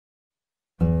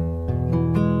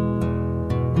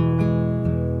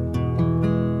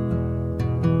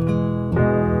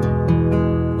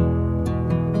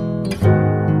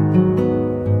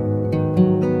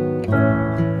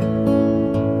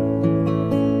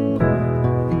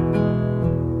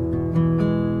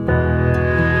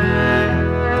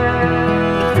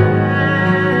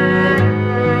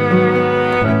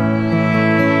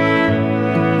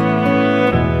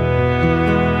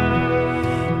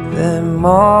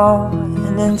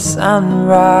morning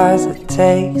sunrise that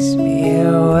takes me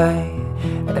away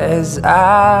as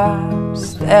I'm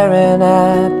staring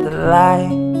at the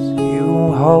lights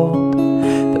you hold.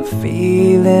 The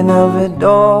feeling of a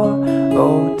door,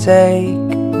 oh, take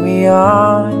me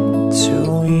on to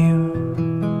you.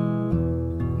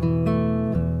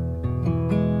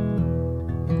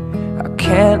 I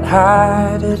can't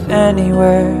hide it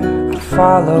anywhere, I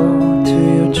follow to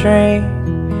your dream.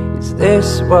 Is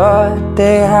this what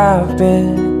they have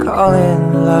been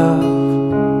calling love?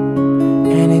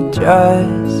 And it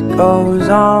just goes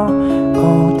on,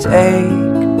 oh, take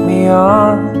me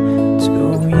on to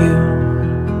you.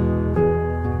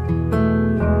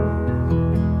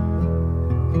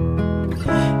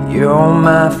 You're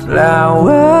my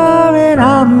flower and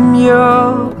I'm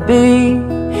your bee.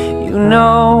 You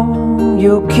know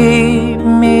you keep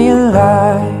me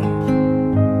alive.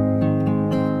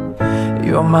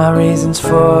 You're my reasons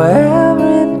for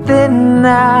everything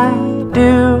I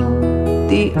do.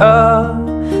 The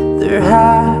other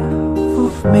half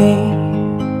of me.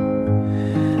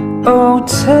 Oh,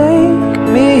 take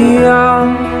me on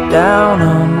down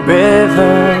on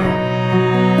river.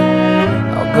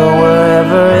 I'll go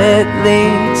wherever it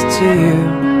leads to you.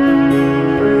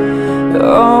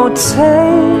 Oh,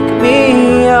 take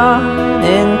me on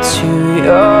into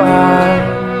your eyes.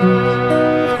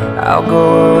 I'll go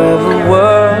wherever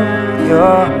world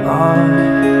you're on.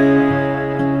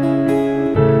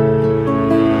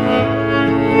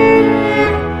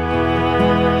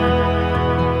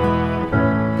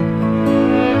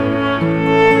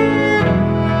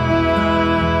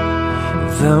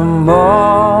 The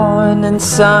morning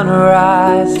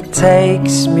sunrise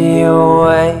takes me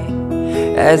away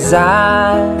as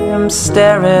I'm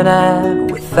staring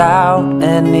at without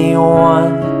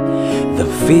anyone. The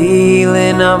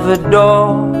feeling of a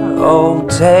door, oh,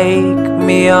 take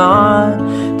me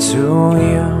on to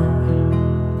you.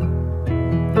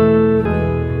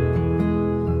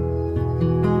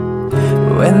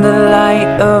 When the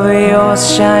light of yours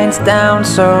shines down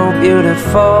so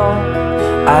beautiful,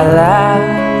 I laugh,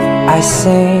 I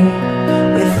sing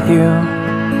with you.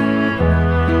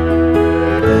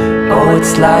 Oh,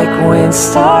 it's like when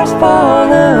stars fall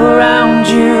around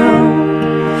you.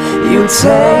 You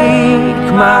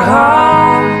take my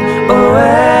heart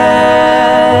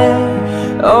away.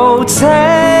 Oh,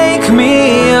 take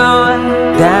me on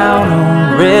down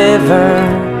on river.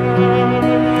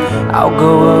 I'll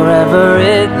go wherever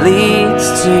it leads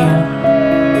to you.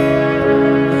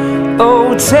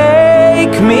 Oh,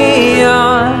 take me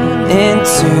on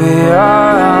into your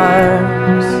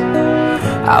arms.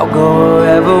 I'll go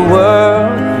wherever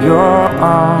world you're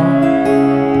on.